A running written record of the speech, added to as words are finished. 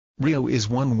Rio is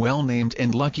one well-named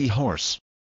and lucky horse.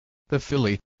 The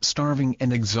filly, starving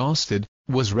and exhausted,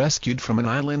 was rescued from an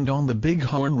island on the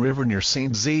Bighorn River near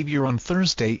St. Xavier on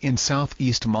Thursday in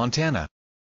southeast Montana.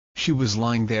 She was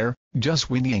lying there, just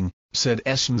whinnying, said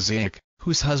Eshan Zaic,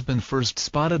 whose husband first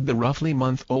spotted the roughly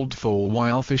month-old foal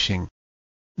while fishing.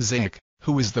 Zaic,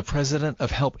 who is the president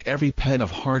of Help Every Pet of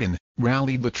Hardin,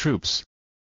 rallied the troops.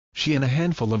 She and a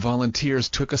handful of volunteers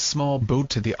took a small boat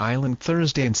to the island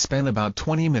Thursday and spent about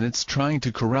 20 minutes trying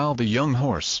to corral the young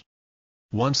horse.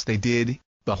 Once they did,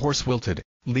 the horse wilted,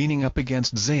 leaning up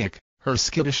against Zaic, her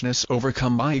skittishness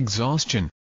overcome by exhaustion.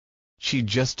 She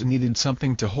just needed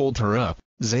something to hold her up,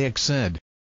 Zaic said.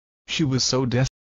 She was so desperate.